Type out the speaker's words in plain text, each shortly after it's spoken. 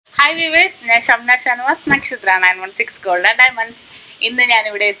Hi viewers, I am Shamna Shanwas, Nakshatra 916 Gold and Diamonds. ഇന്ന് ഞാൻ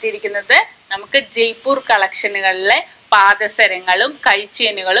ഇവിടെ എത്തിയിരിക്കുന്നത് നമുക്ക് ജയ്പൂർ കളക്ഷനുകളിലെ പാദസരങ്ങളും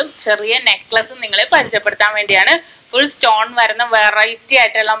കൈചെയിനുകളും ചെറിയ നെക്ലസും നിങ്ങളെ പരിചയപ്പെടുത്താൻ വേണ്ടിയാണ്. ഫുൾ സ്റ്റോൺ വരുന്ന വെറൈറ്റി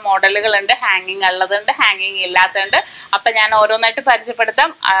ആയിട്ടുള്ള മോഡലുകൾ ഉണ്ട്, ഹാങ്ങിങ് ഉള്ളതുണ്ട്, ഹാങ്ങിങ് ഇല്ലാത്തതുണ്ട്. അപ്പോൾ ഞാൻ ഓരോന്നായിട്ട്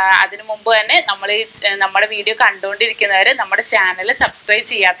പരിചയപ്പെടുത്താം. അതിനു മുമ്പ് തന്നെ നമ്മുടെ വീഡിയോ കണ്ടുകൊണ്ടിരിക്കുന്നവർ നമ്മുടെ ചാനൽ സബ്സ്ക്രൈബ്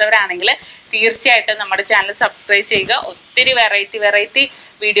ചെയ്യാത്തവരാണെങ്കിൽ തീർച്ചയായിട്ടും നമ്മുടെ ചാനൽ സബ്സ്ക്രൈബ് ചെയ്യുക. ഒത്തിരി വെറൈറ്റി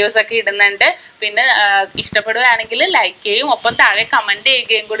വീഡിയോസ് ഒക്കെ ഇടുന്നുണ്ട്. പിന്നെ ഇഷ്ടപ്പെടുകയാണെങ്കിൽ ലൈക്ക് ചെയ്യും, ഒപ്പം താഴെ കമന്റ്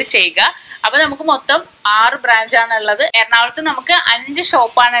ചെയ്യുകയും കൂടി ചെയ്യുക. അപ്പൊ നമുക്ക് മൊത്തം 6 ബ്രാഞ്ചാണ് ഉള്ളത്. എറണാകുളത്ത് നമുക്ക് 5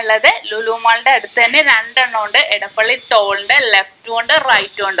 ഷോപ്പാണ് ഉള്ളത്. ലുലു മാളിന്റെ അടുത്ത് തന്നെ 2 എണ്ണം ഉണ്ട്. എടപ്പള്ളി ടോളിന്റെ ലെഫ്റ്റും ഉണ്ട്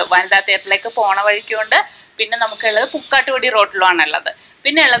റൈറ്റും ഉണ്ട്. വനിതാ തിയേറ്ററിലേക്ക് പോണ വഴിക്കുണ്ട്. പിന്നെ നമുക്കുള്ളത് പൂക്കാട്ടുപടി റോഡിലുമാണ് ഉള്ളത്.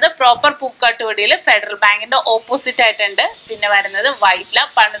 പിന്നെ ഉള്ളത് പ്രോപ്പർ പൂക്കാട്ടുപടിയിൽ ഫെഡറൽ ബാങ്കിന്റെ ഓപ്പോസിറ്റ് ആയിട്ടുണ്ട്. പിന്നെ വരുന്നത് വൈറ്റില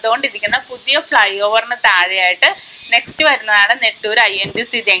പണിതുകൊണ്ടിരിക്കുന്ന പുതിയ ഫ്ലൈ ഓവറിന് താഴെയായിട്ട് നെക്സ്റ്റ് വരുന്നതാണ് നെട്ടൂർ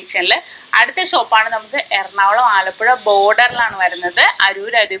INTC ജംഗ്ഷനിൽ. അടുത്ത ഷോപ്പാണ് നമുക്ക് എറണാകുളം ആലപ്പുഴ ബോർഡറിലാണ് വരുന്നത്.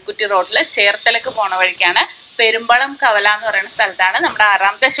 അരൂർ അരുക്കുറ്റി റോഡിൽ ചേർത്തലക്ക് പോണ വഴിക്കാണ്. പെരുമ്പളം കവല എന്ന് പറയുന്ന സ്ഥലത്താണ് നമ്മുടെ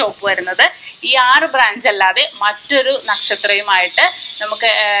 6ാമത്തെ ഷോപ്പ് വരുന്നത്. ഈ 6 ബ്രാഞ്ച് അല്ലാതെ മറ്റൊരു നക്ഷത്രയുമായിട്ട്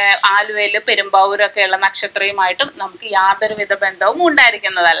നമുക്ക് ആലുവയില് പെരുമ്പാവൂരൊക്കെ ഉള്ള നക്ഷത്രയുമായിട്ടും നമുക്ക് യാതൊരുവിധ ബന്ധവും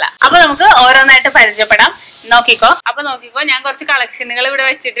ഉണ്ടായിരിക്കുന്നതല്ല. അപ്പൊ നമുക്ക് ഓരോന്നായിട്ട് പരിചയപ്പെടാം. നോക്കിക്കോ. ഞാൻ കുറച്ച് കളക്ഷനുകൾ ഇവിടെ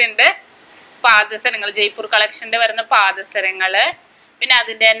വെച്ചിട്ടുണ്ട്. പാദസരങ്ങൾ, ജയ്പൂർ കളക്ഷന്റെ വരുന്ന പാദസരങ്ങള്, പിന്നെ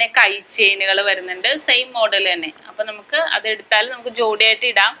അതിന്റെ തന്നെ കൈ ചെയിനുകൾ വരുന്നുണ്ട്, സെയിം മോഡൽ തന്നെ. അപ്പൊ നമുക്ക് അത് എടുത്താൽ നമുക്ക് ജോഡിയായിട്ട്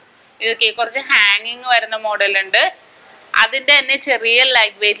ഇടാം. ഇതൊക്കെ കുറച്ച് ഹാങ്ങിങ് വരുന്ന മോഡലുണ്ട്. അതിന്റെ തന്നെ ചെറിയ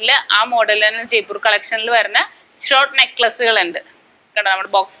ലൈറ്റ് വെയിറ്റില് ആ മോഡൽ തന്നെ ജയ്പൂർ കളക്ഷനിൽ വരുന്ന ഷോർട്ട് നെക്ലസുകൾ ഉണ്ട്. കണ്ടോ,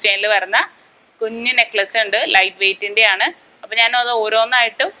 നമ്മുടെ ബോക്സ് ചെയിനിൽ വരുന്ന കുഞ്ഞു നെക്ലസ് ഉണ്ട്, ലൈറ്റ് വെയിറ്റിന്റെ ആണ്. അപ്പൊ ഞാൻ അത്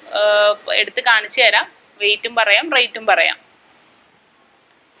ഓരോന്നായിട്ടും എടുത്ത് കാണിച്ചു തരാം. വെയിറ്റും പറയാം, റേറ്റും പറയാം.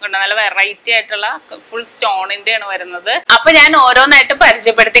 നല്ല വെറൈറ്റി ആയിട്ടുള്ള ഫുൾ സ്റ്റോണിന്റെ ആണ് വരുന്നത്. അപ്പൊ ഞാൻ ഓരോന്നായിട്ട്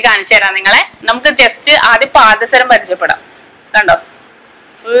പരിചയപ്പെടുത്തി കാണിച്ചു തരാം നിങ്ങളെ. നമുക്ക് ജസ്റ്റ് ആദ്യം പാദസരം പരിചയപ്പെടാം. കണ്ടോ,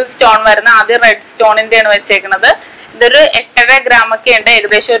 ഫുൾ സ്റ്റോൺ വരുന്ന ആദ്യം റെഡ് സ്റ്റോണിന്റെ ആണ് വെച്ചേക്കുന്നത്. ഇതൊരു 8.5 ഗ്രാമൊക്കെ ഉണ്ട്.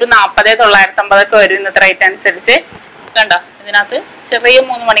 ഏകദേശം ഒരു 40,950 വരും ഇന്നത്തെ റേറ്റ് അനുസരിച്ച്. കണ്ടോ, ഇതിനകത്ത് ചെറിയ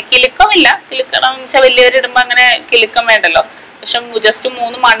 3 മണി കിലുക്കമില്ല. കിലുക്കണം വെച്ചാൽ വലിയവരിടുമ്പോ അങ്ങനെ കിലുക്കം വേണ്ടല്ലോ. പക്ഷെ ജസ്റ്റ്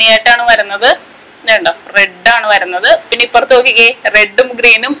 3 മണിയായിട്ടാണ് വരുന്നത്. ഇതുണ്ടോ, റെഡ് ആണ് വരുന്നത്. പിന്നെ ഇപ്പുറത്ത് നോക്കിക്കേ, റെഡും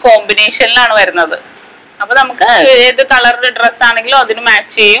ഗ്രീനും കോമ്പിനേഷനിലാണ് വരുന്നത്. അപ്പൊ നമുക്ക് ഏത് കളറിന്റെ ഡ്രസ് ആണെങ്കിലും അതിന്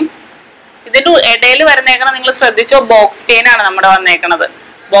മാച്ച് ചെയ്യും. ഇതിന്റെ ഇടയിൽ വരുന്നേക്കണം, നിങ്ങൾ ശ്രദ്ധിച്ചോ, ബോക്സ് ചെയിൻ ആണ് നമ്മുടെ വന്നേക്കണത്.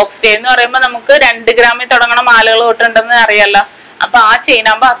 ബോക്സ് ചെയിൻ എന്ന് പറയുമ്പോൾ നമുക്ക് 2 ഗ്രാമിൽ തുടങ്ങണ മാലകൾ തൊട്ടുണ്ടെന്ന് അറിയാലോ. അപ്പൊ ആ ചെയിൻ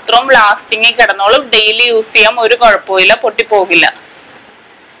ആകുമ്പോൾ അത്രയും ലാസ്റ്റിംഗ് കിടന്നോളും. ഡെയിലി യൂസ് ചെയ്യാൻ ഒരു കുഴപ്പമില്ല, പൊട്ടിപ്പോകില്ല.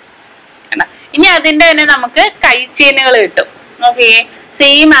 ഇനി അതിന്റെ തന്നെ നമുക്ക് കൈ ചെയിനുകൾ കിട്ടും. നോക്കിയേ,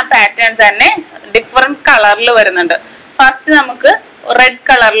 സെയിം ആ പാറ്റേൺ തന്നെ ഡിഫറെന്റ് കളറിൽ വരുന്നുണ്ട്. ഫസ്റ്റ് നമുക്ക് റെഡ്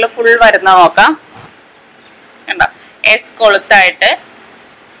കളറിൽ ഫുൾ വരുന്ന നോക്കാം. കണ്ടോ, എസ് കൊളുത്തായിട്ട്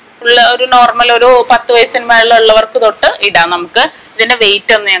ഫുള്ള് ഒരു നോർമൽ ഒരു 10 വയസ്സിന് മേലുള്ളവർക്ക് തൊട്ട് ഇടാം നമുക്ക്. ഇതിന്റെ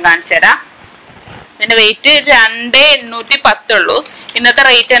വെയിറ്റ് ഒന്ന് ഞാൻ കാണിച്ചു തരാം. ഇതിന്റെ വെയിറ്റ് 2,810 ഉള്ളൂ. ഇന്നത്തെ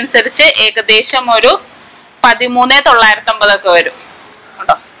റേറ്റ് അനുസരിച്ച് ഏകദേശം ഒരു 13,950 ഒക്കെ വരും.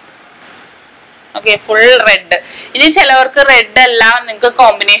 കേട്ടോ, ഓക്കെ, ഫുൾ റെഡ്. ഇനി ചിലവർക്ക് റെഡ് അല്ല, നിങ്ങൾക്ക്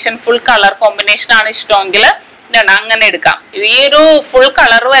കോമ്പിനേഷൻ ഫുൾ കളർ കോമ്പിനേഷൻ ആണ് ഇഷ്ടമെങ്കിൽ അങ്ങനെ എടുക്കാം. ഈ ഒരു ഫുൾ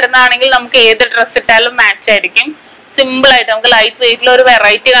കളർ വരുന്നതാണെങ്കിൽ നമുക്ക് ഏത് ഡ്രസ് ഇട്ടാലും മാച്ച് ആയിരിക്കും. സിമ്പിൾ ആയിട്ട് നമുക്ക് ലൈറ്റ് വെയിറ്റിൽ ഒരു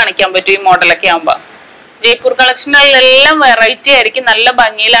വെറൈറ്റി കാണിക്കാൻ പറ്റും. ഈ മോഡലൊക്കെ ആകുമ്പോ ജയ്പൂർ കളക്ഷനിലെല്ലാം വെറൈറ്റി ആയിരിക്കും, നല്ല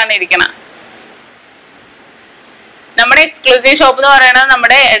ഭംഗിയിലാണ് ഇരിക്കണം. നമ്മുടെ എക്സ്ക്ലൂസീവ് ഷോപ്പ് എന്ന് പറയുന്നത്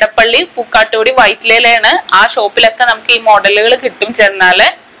നമ്മുടെ എടപ്പള്ളി പൂക്കാട്ടുപടി വൈറ്റിലയിലാണ്. ആ ഷോപ്പിലൊക്കെ നമുക്ക് ഈ മോഡലുകൾ കിട്ടും ചെന്നാല്.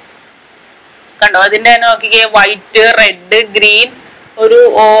 കണ്ടോ, അതിന്റെ തന്നെ നോക്കിക്കേ, വൈറ്റ്, റെഡ്, ഗ്രീൻ, ഒരു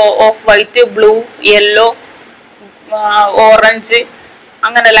of white, blue, yellow, orange,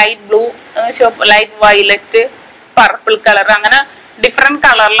 അങ്ങനെ light blue, light violet, purple colour, അങ്ങനെ ഡിഫറെന്റ്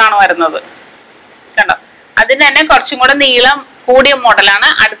കളറിലാണ് വരുന്നത്. കണ്ടോ, അതിന് തന്നെ കുറച്ചും കൂടെ നീളം കൂടിയ മോഡലാണ്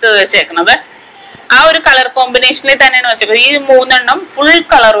അടുത്തത് വെച്ചേക്കുന്നത്. ആ ഒരു കളർ കോമ്പിനേഷനിൽ തന്നെയാണ് വെച്ചേക്കുന്നത്. ഈ 3 എണ്ണം ഫുൾ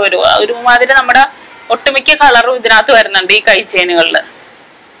കളർ വരും. ഒരുമാതിരി നമ്മുടെ ഒട്ടുമിക്ക കളറും ഇതിനകത്ത് വരുന്നുണ്ട് ഈ കൈ ചെയിനുകളിൽ.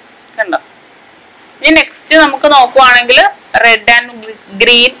 കണ്ടോ, ഇനി നെക്സ്റ്റ് നമുക്ക് നോക്കുവാണെങ്കിൽ റെഡ് ആൻഡ്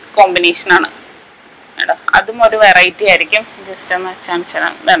ഗ്രീൻ കോമ്പിനേഷൻ ആണ്. കേട്ടോ, അതും ഒരു വെറൈറ്റി ആയിരിക്കും. ജസ്റ്റ് ഒന്ന് കാണിച്ചാൽ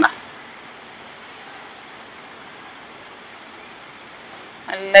വേണ്ട,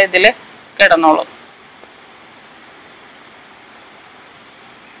 നല്ല ഇതില് കിടന്നോളും.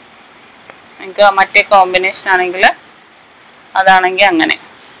 നിങ്ങൾക്ക് മറ്റേ കോമ്പിനേഷൻ ആണെങ്കിൽ അതാണെങ്കിൽ അങ്ങനെ.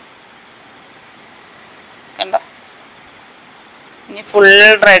 കണ്ടോ, ഇനി ഫുൾ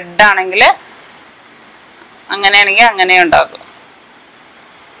റെഡ് ആണെങ്കിൽ അങ്ങനെയാണെങ്കിൽ അങ്ങനെ ഉണ്ടാക്കും.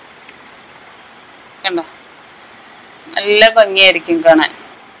 കണ്ടോ, നല്ല ഭംഗിയായിരിക്കും കാണാൻ.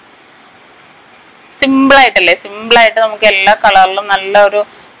 സിമ്പിൾ ആയിട്ടല്ലേ, സിമ്പിൾ ആയിട്ട് നമുക്ക് എല്ലാ കളറിലും നല്ല ഒരു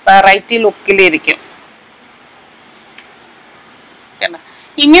വെറൈറ്റി ലുക്കിലിരിക്കും.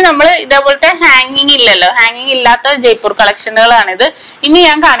 ഇനി നമ്മൾ ഇതേപോലത്തെ ഹാങ്ങിങ് ഇല്ലല്ലോ, ഹാങ്ങിങ് ഇല്ലാത്ത ജയ്പൂർ കളക്ഷനുകളാണിത്. ഇനി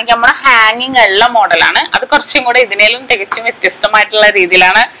ഞാൻ കാണിക്കാൻ പോണ ഹാങ്ങിങ് ഉള്ള മോഡലാണ്. അത് കുറച്ചും കൂടെ ഇതിനേലും തികച്ചും വ്യത്യസ്തമായിട്ടുള്ള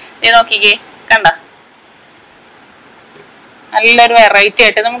രീതിയിലാണ്. ഇത് നോക്കിക്കേ, കണ്ട നല്ലൊരു വെറൈറ്റി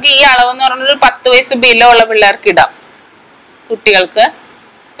ആയിട്ട് നമുക്ക് ഈ അളവെന്ന് പറഞ്ഞൊരു 10 വയസ്സ് ബിലോ ഉള്ള പിള്ളേർക്ക് ഇടാം. കുട്ടികൾക്ക്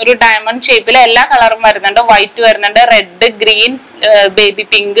ഒരു ഡയമണ്ട് ഷേപ്പിൽ എല്ലാ കളറും വരുന്നുണ്ട്. വൈറ്റ് വരുന്നുണ്ട്, red, green, baby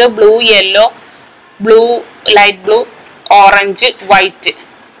pink, blue, yellow, blue, light blue, orange, white.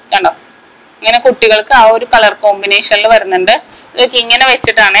 കണ്ടോ, ഇങ്ങനെ കുട്ടികൾക്ക് ആ ഒരു കളർ കോമ്പിനേഷനിൽ വരുന്നുണ്ട്. ഇതൊക്കെ ഇങ്ങനെ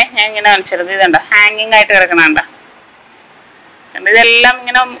വെച്ചിട്ടാണ് ഞാൻ ഇങ്ങനെ കാണിച്ചത്. ഇതുണ്ട് ഹാങ്ങിങ് ആയിട്ട് കിടക്കണണ്ട. ഇതെല്ലാം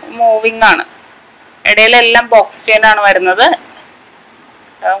ഇങ്ങനെ മൂവിങ് ആണ്. ഇടയിലെല്ലാം ബോക്സ് ചെയിൻ ആണ് വരുന്നത്.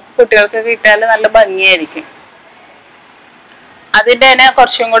 കുട്ടികൾക്കൊക്കെ ഇട്ടാൽ നല്ല ഭംഗിയായിരിക്കും. അതിന്റെ തന്നെ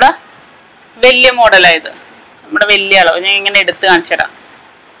കുറച്ചും കൂടെ വലിയ മോഡലായത്, നമ്മുടെ വലിയ അളവ് ഞാൻ ഇങ്ങനെ എടുത്ത് കാണിച്ചു തരാം.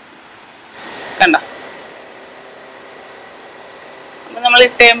 കണ്ടോ, അപ്പൊ നമ്മൾ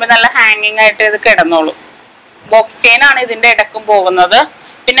ഇട്ട് കഴിയുമ്പോൾ നല്ല ഹാങ്ങിങ് ആയിട്ട് ഇത് കിടന്നോളൂ. ബോക്സ് ചെയിൻ ആണ് ഇതിന്റെ ഇടക്കും പോകുന്നത്.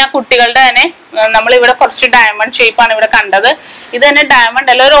 പിന്നെ കുട്ടികളുടെ തന്നെ നമ്മൾ ഇവിടെ കുറച്ച് ഡയമണ്ട് ഷേപ്പാണ് ഇവിടെ കണ്ടത്. ഇത് തന്നെ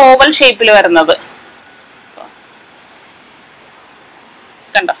ഡയമണ്ട് അല്ല, ഒരു ഓവൽ ഷേപ്പിൽ വരുന്നത്.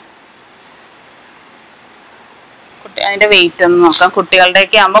 കണ്ടോ, അതിന്റെ വെയിറ്റ് ഒന്ന് നോക്കാം.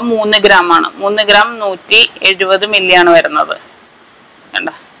 കുട്ടികളുടെയൊക്കെ ആകുമ്പോൾ 3 ഗ്രാം ആണ്. 3 ഗ്രാം 170 മില്ലി ആണ് വരുന്നത്.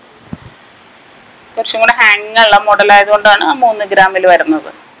 കണ്ടോ, കുറച്ചും കൂടെ ഹാങ്ങിങ് ഉള്ള മോഡൽ ആയതുകൊണ്ടാണ് 3 ഗ്രാമിൽ വരുന്നത്.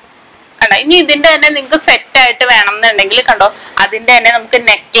 കണ്ടോ, ഇനി ഇതിന്റെ തന്നെ നിങ്ങൾക്ക് സെറ്റ് ആയിട്ട് വേണം എന്നുണ്ടെങ്കിൽ കണ്ടോ, അതിന്റെ തന്നെ നമുക്ക്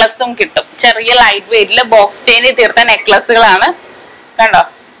നെക്ലസും കിട്ടും. ചെറിയ ലൈറ്റ് വെയിറ്റില് ബോക്സ് ചെയിനിൽ തീർത്ത നെക്ലസുകളാണ്. കണ്ടോ,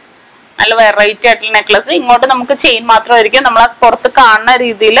 നല്ല വെറൈറ്റി ആയിട്ടുള്ള നെക്ലസ്. ഇങ്ങോട്ട് നമുക്ക് ചെയിൻ മാത്രമായിരിക്കും. നമ്മൾ പുറത്ത് കാണുന്ന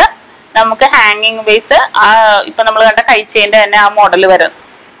രീതിയിൽ നമുക്ക് ഹാങ്ങിങ് ബേസ് ഇപ്പൊ നമ്മൾ കണ്ട കൈ ചെയിൻ്റെ തന്നെ ആ മോഡൽ വരും.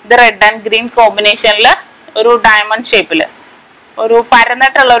 ഇത് റെഡ് ആൻഡ് ഗ്രീൻ കോമ്പിനേഷനിൽ ഒരു ഡയമണ്ട് ഷേപ്പില്, ഒരു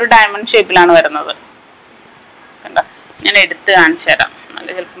പരന്നിട്ടുള്ള ഒരു ഡയമണ്ട് ഷേപ്പിലാണ് വരുന്നത്. കണ്ടോ, ഞാൻ എടുത്ത് കാണിച്ചു തരാം, നല്ല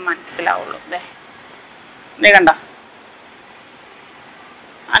ചിലപ്പോൾ മനസ്സിലാവുള്ളൂ. ഇതേ കണ്ടോ,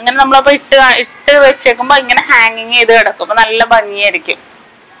 അങ്ങനെ നമ്മളപ്പോ ഇട്ട് വെച്ചേക്കുമ്പോ ഇങ്ങനെ ഹാങ്ങിങ് ചെയ്ത് കിടക്കും. അപ്പൊ നല്ല ഭംഗിയായിരിക്കും.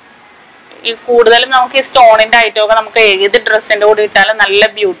 ഈ കൂടുതലും നമുക്ക് ഈ സ്റ്റോണിന്റെ ഐറ്റമൊക്കെ നമുക്ക് ഏത് ഡ്രസ്സിന്റെ കൂടെ ഇട്ടാലും നല്ല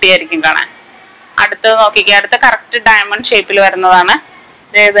ബ്യൂട്ടി ആയിരിക്കും കാണാൻ. അടുത്തത് നോക്കിക്കേ, അടുത്ത കറക്റ്റ് ഡയമണ്ട് ഷേപ്പിൽ വരുന്നതാണ്.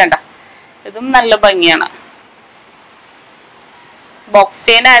 ഇത് കണ്ട, ഇതും നല്ല ഭംഗിയാണ്. ബോക്സ്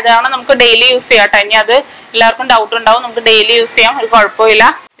ചെയിൻ ആയതാണ്, നമുക്ക് ഡെയിലി യൂസ് ചെയ്യാം കേട്ടോ. ഇനി അത് എല്ലാവർക്കും ഡൗട്ട് ഉണ്ടാവും, നമുക്ക് ഡെയിലി യൂസ് ചെയ്യാം, ഒരു കുഴപ്പമില്ല.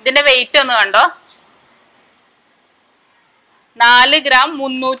 ഇതിന്റെ വെയിറ്റ് ഒന്ന് കണ്ടോ, 4 ഗ്രാം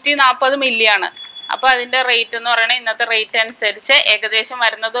 340 മില്ലിയാണ്. അപ്പൊ അതിന്റെ റേറ്റ് എന്ന് പറയുന്നത് ഇന്നത്തെ റേറ്റ് അനുസരിച്ച് ഏകദേശം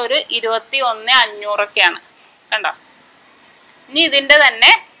വരുന്നത് ഒരു 21,500 കണ്ടോ. ഇനി ഇതിന്റെ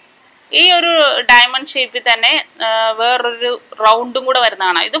തന്നെ ഈ ഒരു ഡയമണ്ട് ഷേപ്പിൽ തന്നെ വേറൊരു റൗണ്ടും കൂടെ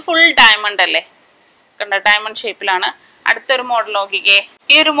വരുന്നതാണ്. ഇത് ഫുൾ ഡയമണ്ട് അല്ലേ, കണ്ടോ, ഡയമണ്ട് ഷേപ്പിലാണ്. അടുത്തൊരു മോഡൽ നോക്കിക്കേ,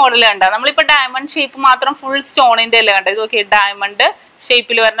 ഈ ഒരു മോഡൽ കണ്ടോ, നമ്മളിപ്പോ ഡയമണ്ട് ഷേപ്പ് മാത്രം ഫുൾ സ്റ്റോണിന്റെ അല്ലേ കണ്ടോ. ഇത് നോക്കിയേ, ഡയമണ്ട്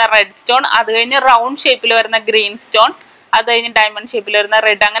ഷേപ്പിൽ വരുന്ന റെഡ് സ്റ്റോൺ, അത് കഴിഞ്ഞ് റൗണ്ട് ഷേപ്പിൽ വരുന്ന ഗ്രീൻ സ്റ്റോൺ, അത് കഴിഞ്ഞ് ഡയമണ്ട് ഷേപ്പിൽ വരുന്ന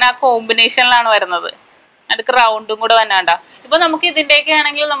റെഡ്, അങ്ങനെ ആ കോമ്പിനേഷനിലാണ് വരുന്നത്. അടുക്ക് റൗണ്ടും കൂടെ വന്നാണ്ട. ഇപ്പൊ നമുക്ക് ഇതിന്റെയൊക്കെ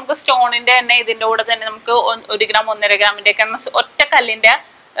ആണെങ്കിൽ നമുക്ക് സ്റ്റോണിന്റെ തന്നെ ഇതിന്റെ കൂടെ തന്നെ നമുക്ക് 1 ഗ്രാം 1.5 ഗ്രാമിന്റെ ഒക്കെ ഒറ്റ കല്ലിന്റെ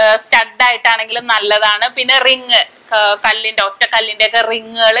സ്റ്റഡ് ആയിട്ടാണെങ്കിലും നല്ലതാണ്. പിന്നെ റിങ്, കല്ലിന്റെ ഒറ്റ കല്ലിന്റെ ഒക്കെ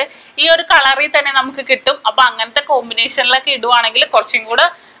റിങ്ങുകൾ ഈ ഒരു കളറിൽ തന്നെ നമുക്ക് കിട്ടും. അപ്പൊ അങ്ങനത്തെ കോമ്പിനേഷനിലൊക്കെ ഇടുവാണെങ്കിൽ കുറച്ചും കൂടെ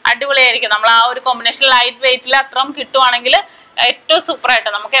അടിപൊളിയായിരിക്കും. നമ്മൾ ആ ഒരു കോമ്പിനേഷൻ ലൈറ്റ് വെയിറ്റിൽ അത്രയും കിട്ടുവാണെങ്കിൽ ഏറ്റവും സൂപ്പറായിട്ട്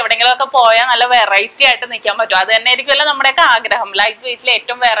നമുക്ക് എവിടെയെങ്കിലും ഒക്കെ പോയാൽ നല്ല വെറൈറ്റി ആയിട്ട് നിൽക്കാൻ പറ്റും. അത് തന്നെ ആയിരിക്കുമല്ലോ നമ്മുടെയൊക്കെ ആഗ്രഹം, ലൈറ്റ് വെയിറ്റിൽ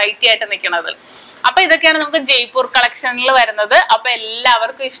ഏറ്റവും വെറൈറ്റി ആയിട്ട് നിൽക്കുന്നത്. അപ്പൊ ഇതൊക്കെയാണ് നമുക്ക് ജയ്പൂർ കളക്ഷനിൽ വരുന്നത്. അപ്പൊ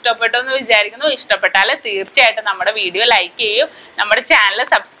എല്ലാവർക്കും ഇഷ്ടപ്പെട്ടു എന്ന് വിചാരിക്കുന്നു. ഇഷ്ടപ്പെട്ടാൽ തീർച്ചയായിട്ടും നമ്മുടെ വീഡിയോ ലൈക്ക് ചെയ്യും, നമ്മുടെ ചാനൽ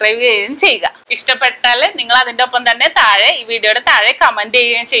സബ്സ്ക്രൈബ് ചെയ്യുകയും ചെയ്യുക. ഇഷ്ടപ്പെട്ടാൽ നിങ്ങൾ അതിന്റെ ഒപ്പം തന്നെ താഴെ ഈ വീഡിയോയുടെ താഴെ കമന്റ്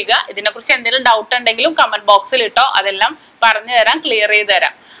ചെയ്യുകയും ചെയ്യുക. ഇതിനെക്കുറിച്ച് എന്തെങ്കിലും ഡൗട്ട് ഉണ്ടെങ്കിലും കമന്റ് ബോക്സിൽ ഇട്ടോ, അതെല്ലാം പറഞ്ഞു തരാം, ക്ലിയർ ചെയ്ത്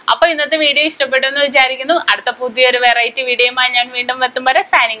തരാം. അപ്പൊ ഇന്നത്തെ വീഡിയോ ഇഷ്ടപ്പെട്ടു എന്ന് വിചാരിക്കുന്നു. അടുത്ത പുതിയൊരു വെറൈറ്റി വീഡിയോയുമായി ഞാൻ വീണ്ടും എത്തും വരെ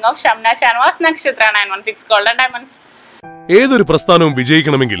സൈനിങ് ഓഫ്. ഷംന ഷാനവാസ്, നക്ഷത്ര 916 ഗോൾഡൻ ഡയമണ്ട്സ്. ഏതൊരു പ്രസ്ഥാനവും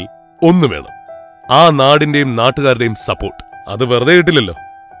വിജയിക്കണമെങ്കിൽ ഒന്ന് വേണം, ആ നാടിന്റെയും നാട്ടുകാരുടെയും സപ്പോർട്ട്. അത് വെറുതെ കിട്ടില്ലല്ലോ.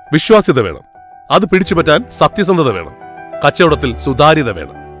 വിശ്വാസ്യത വേണം, അത് പിടിച്ചുപറ്റാൻ സത്യസന്ധത വേണം, കച്ചവടത്തിൽ സുതാര്യത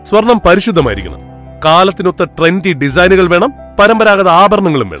വേണം, സ്വർണം പരിശുദ്ധമായിരിക്കണം, കാലത്തിനൊത്ത ട്രെൻഡി ഡിസൈനുകൾ വേണം, പരമ്പരാഗത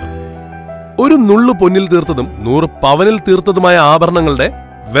ആഭരണങ്ങളും വേണം. ഒരു നുള്ളു പൊന്നിൽ തീർത്തതും 100 പവനിൽ തീർത്തതുമായ ആഭരണങ്ങളുടെ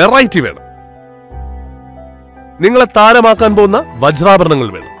വെറൈറ്റി വേണം. നിങ്ങളെ താരമാക്കാൻ പോകുന്ന വജ്രാഭരണങ്ങൾ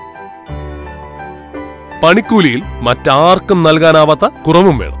വേണം. പണിക്കൂലിയിൽ മറ്റാർക്കും നൽകാനാവാത്ത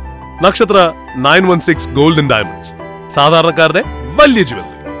കുറവും വേണം. നക്ഷത്ര 916 ഗോൾഡൻ ഡയമണ്ട്സ്, സാധാരണക്കാരുടെ വലിയ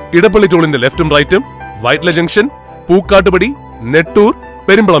ജ്വല്ലറി. ഇടപ്പള്ളി ടോളിന്റെ ലെഫ്റ്റും റൈറ്റും, വൈറ്റ്ല ജംഗ്ഷൻ, പൂക്കാട്ടുപടി, നെട്ടൂർ,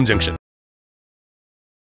 പെരുമ്പളം ജംഗ്ഷൻ.